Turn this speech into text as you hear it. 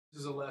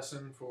This is a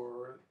lesson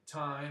for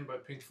Time by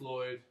Pink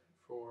Floyd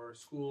for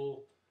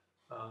school.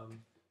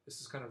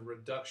 This is kind of a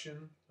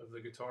reduction of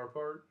the guitar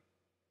part,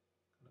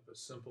 kind of a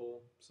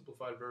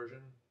simplified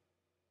version.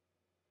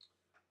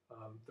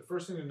 The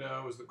first thing to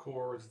know is the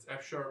chords. It's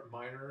F sharp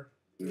minor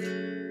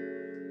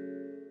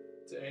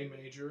to A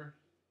major,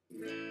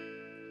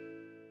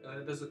 and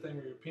it does a thing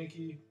where your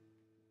pinky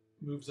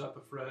moves up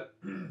a fret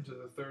to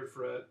the third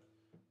fret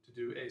to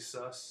do A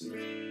sus.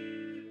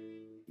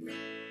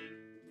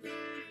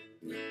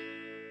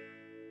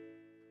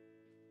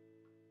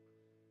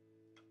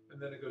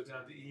 And then it goes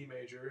down to E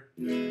major,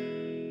 and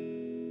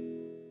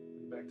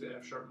back to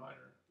F sharp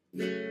minor.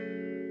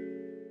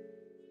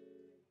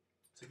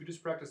 So if you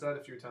just practice that a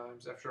few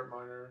times, F sharp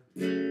minor,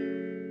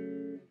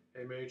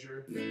 A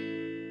major,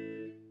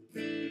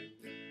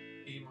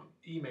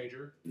 E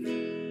major,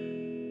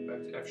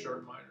 back to F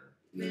sharp minor.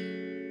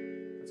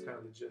 That's kind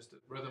of the gist of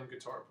the rhythm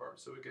guitar part.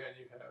 So again,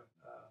 you have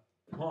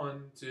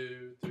 1,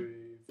 2,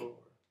 3, 4.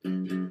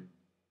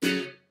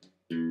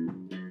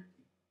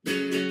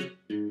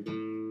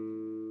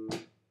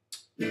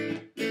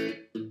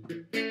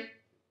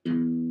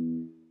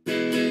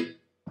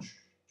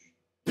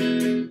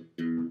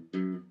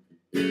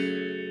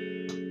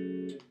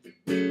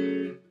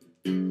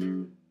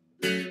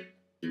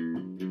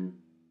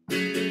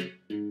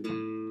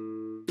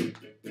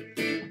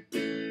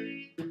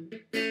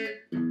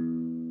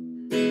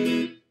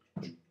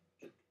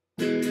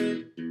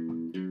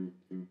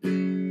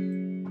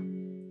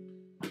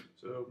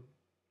 So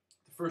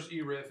the first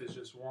E riff is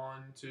just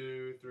 1,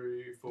 2,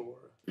 3,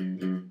 4.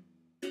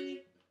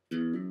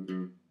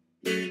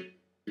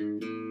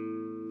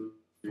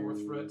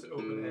 Fourth fret to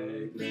open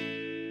A.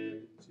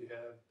 So you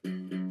have.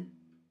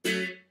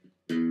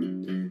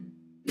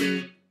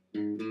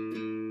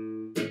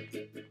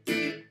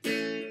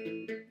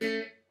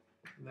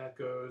 And that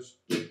goes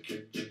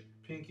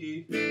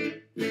pinky.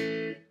 When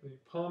you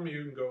palm,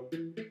 you can go.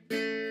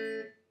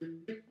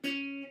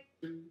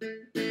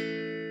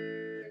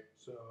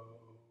 So.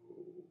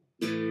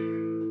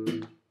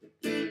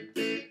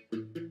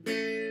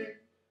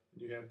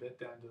 You have that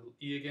down to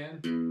E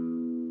again.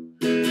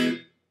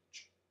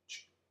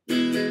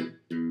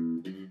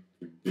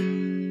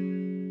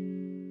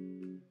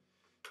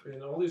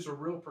 And all these are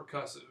real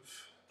percussive.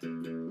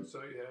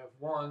 So you have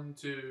 1,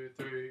 2,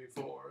 3,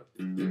 4.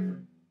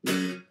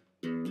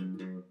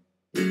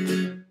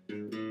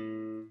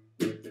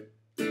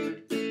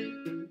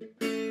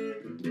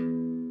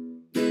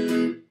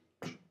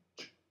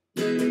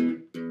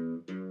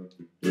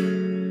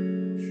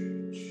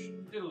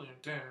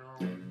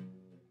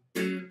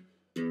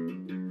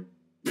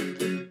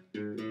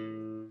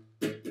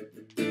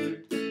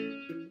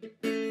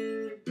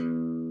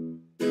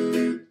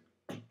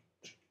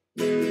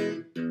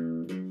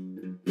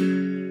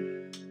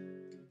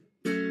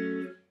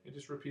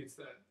 Repeats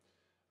that,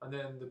 and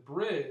then the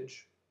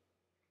bridge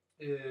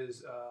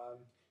is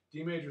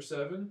D major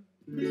 7,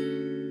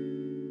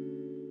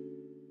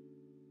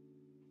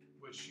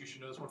 which you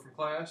should know this one from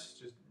class,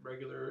 just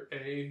regular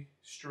A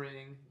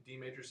string D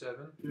major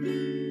 7. Then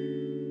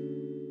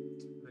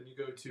you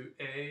go to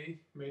A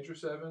major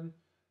 7.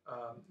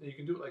 You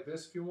can do it like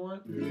this if you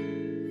want.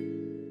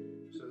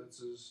 So this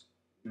is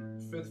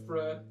 5th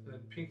fret, and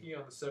then pinky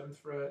on the 7th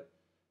fret,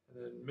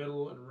 and then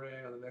middle and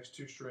ring on the next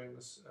 2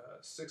 strings,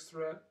 6th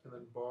fret, and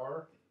then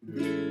bar.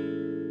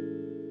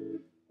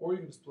 Or you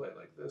can just play it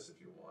like this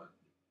if you want.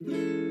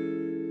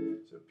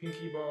 So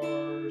pinky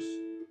bars,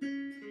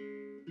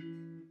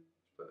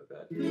 play like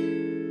that.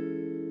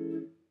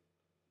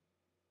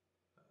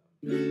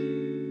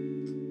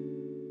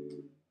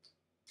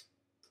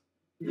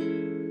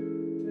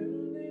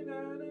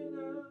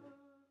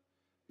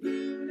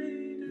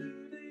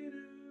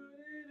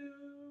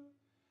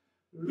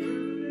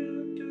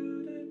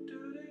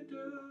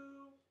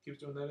 Keeps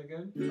doing that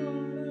again.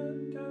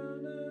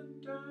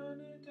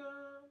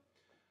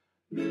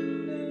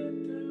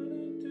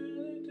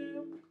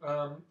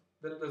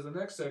 Then it does the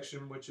next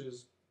section, which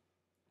is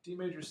D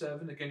major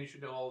 7. Again, you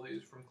should know all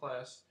these from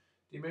class.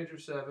 D major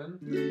 7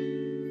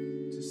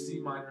 to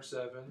C minor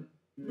 7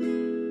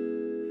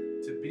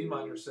 to B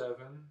minor 7,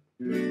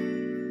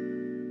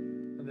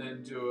 and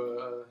then do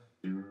a.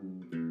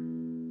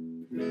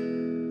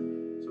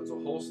 So it's a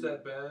whole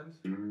step bend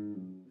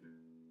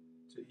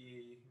to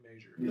E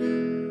major.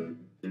 And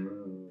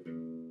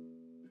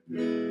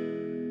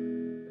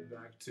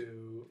back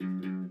to.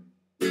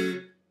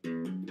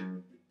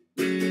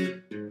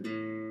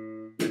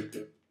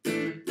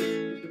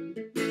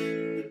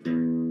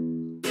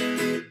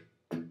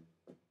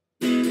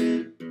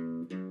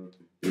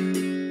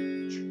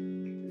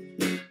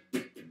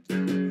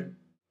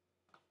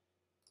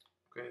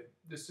 Okay,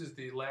 this is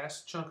the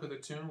last chunk of the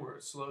tune where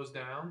it slows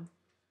down.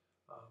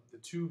 The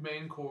 2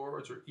 main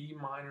chords are E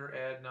minor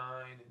add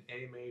 9 and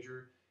A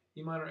major.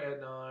 E minor add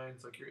 9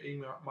 is like your A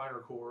minor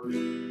chord.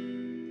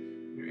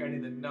 You're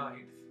adding the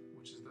 9th,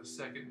 which is the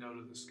 2nd note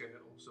of the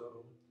scale.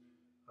 So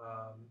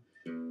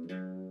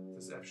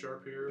this F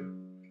sharp here,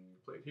 you can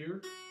play it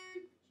here. So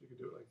you can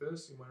do it like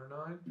this, E minor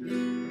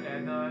 9,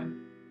 add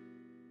 9,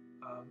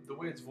 The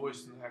way it's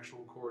voiced in the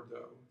actual chord,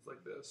 though, it's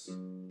like this: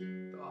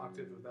 the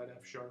octave of that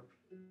F sharp.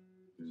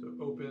 So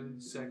open,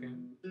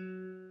 second.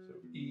 So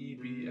E,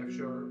 B, F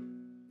sharp.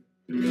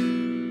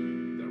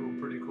 That real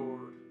pretty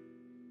chord.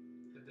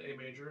 Then the A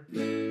major.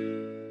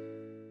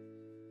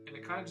 And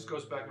it kind of just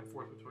goes back and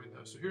forth between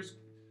those. So here's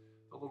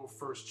the little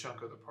first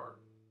chunk of the part.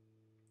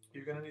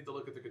 You're going to need to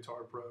look at the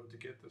Guitar Pro to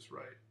get this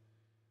right.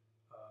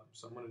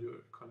 So I'm going to do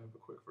it kind of a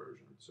quick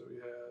version. So we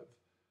have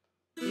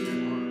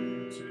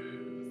 1,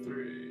 2,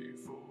 3,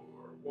 4,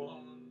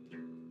 1.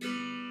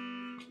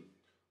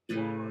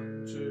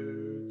 1,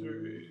 2,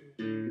 3.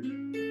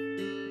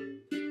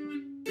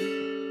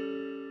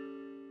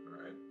 All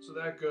right. So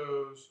that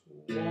goes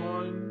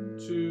 1,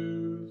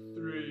 2,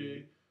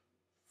 3,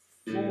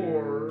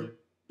 4.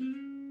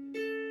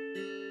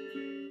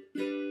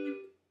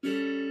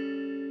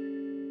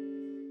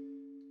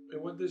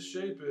 And what this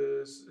shape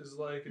is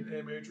like an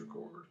A major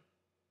chord.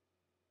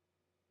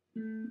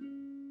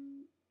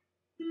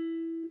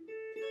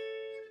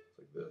 It's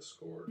like this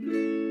chord. He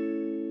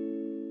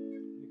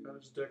kind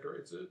of just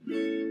decorates it.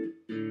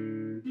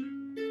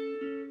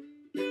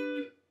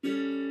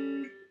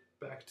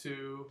 Back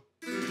to.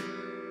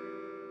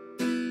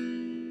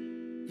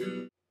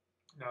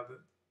 Now the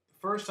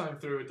first time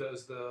through it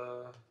does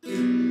the.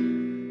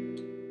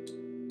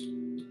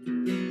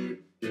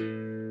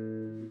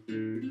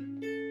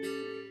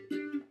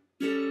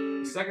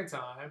 The second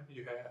time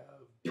you have.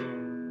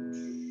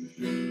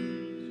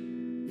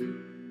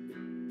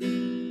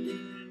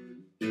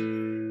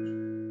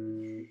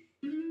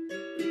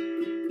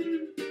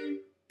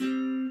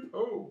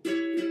 Oh,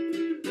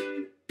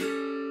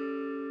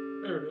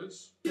 there it is.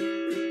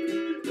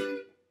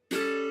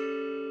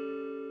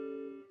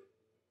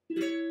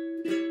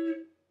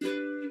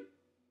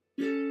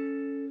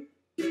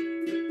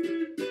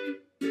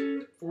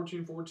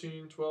 14,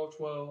 14, 12,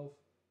 12,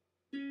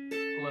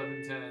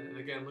 11, 10. And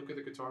again, look at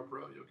the Guitar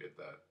Pro, you'll get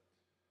that.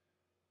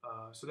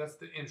 So that's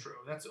the intro.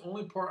 That's the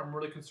only part I'm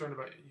really concerned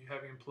about you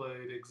having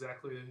played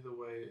exactly the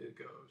way it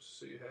goes.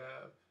 So you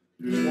have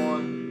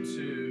 1,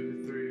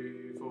 2,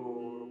 3,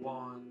 4,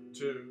 1,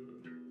 2,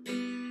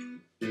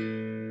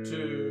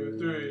 2,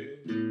 3.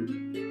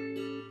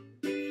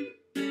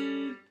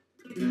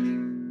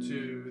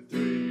 2,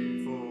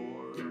 3, 4.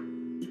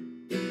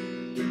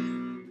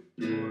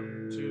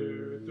 1,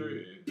 2,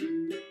 3.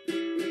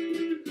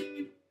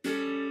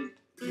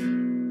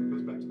 It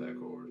goes back to that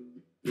chord.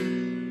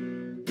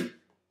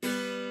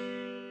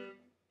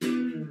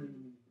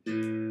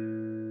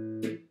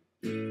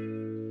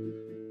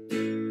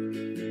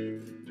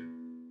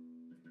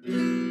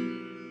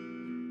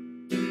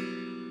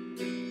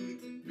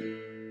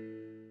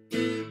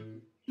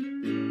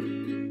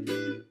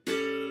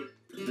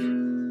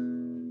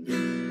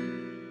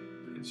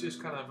 It's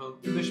just kind of a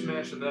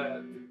mishmash of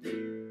that.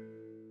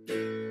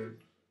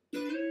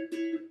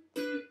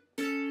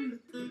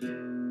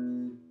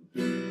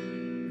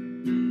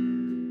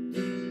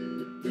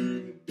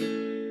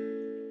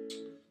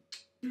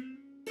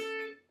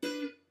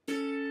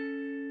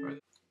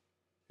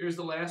 Here's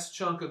the last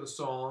chunk of the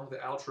song, the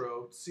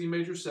outro, C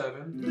major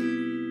 7,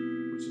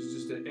 which is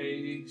just an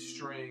A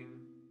string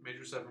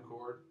major 7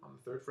 chord on the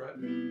 3rd fret,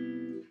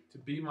 to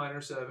B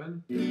minor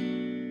 7,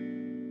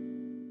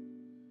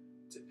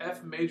 to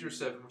F major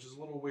 7, which is a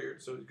little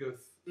weird. So you go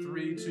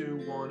 3,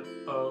 2, 1,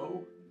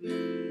 O,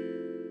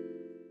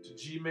 to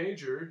G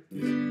major,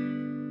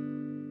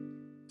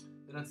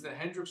 then it's the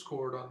Hendrix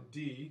chord on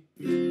D,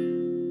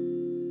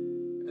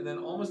 and then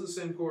almost the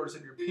same chord,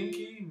 except your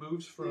pinky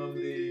moves from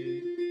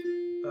the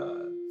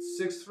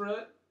 6th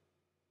fret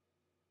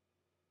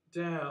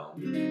down.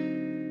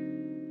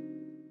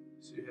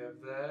 So you have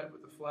that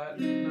with the flat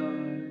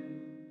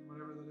 9,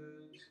 whatever that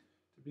is,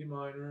 to B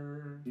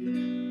minor.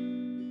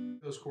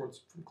 Those chords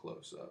from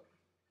close up.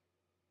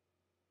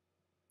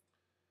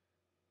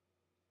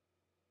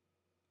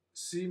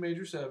 C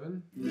major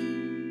 7,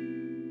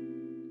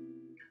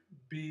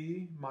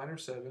 B minor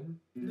 7,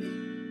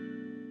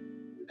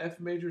 F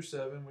major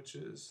 7, which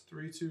is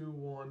 3, 2,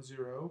 1,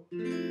 0.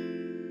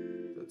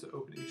 That's an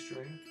open E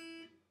string.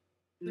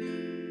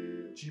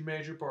 G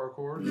major bar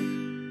chord.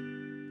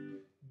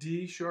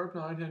 D sharp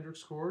 9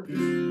 Hendrix chord.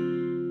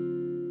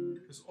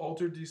 This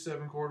altered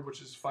D7 chord,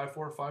 which is 5,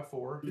 4, 5,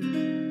 4.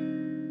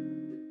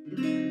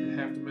 The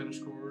half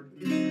diminished chord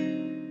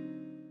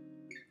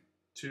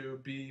to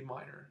B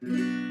minor.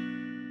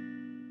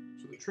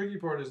 So the tricky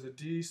part is the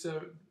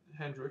D7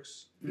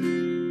 Hendrix.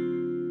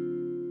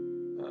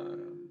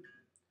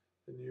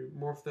 Then you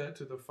morph that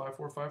to the 5,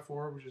 4, 5,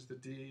 4, which is the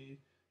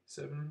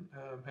D7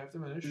 half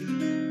diminished,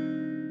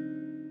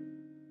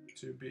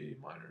 to B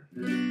minor.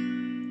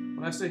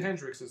 When I say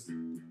Hendrix, it's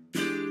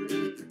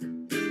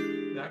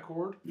that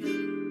chord.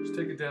 Just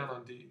take it down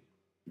on D.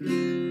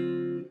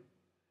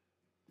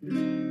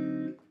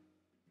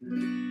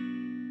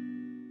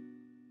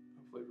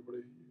 Hopefully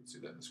everybody, you can see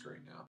that in the screen now.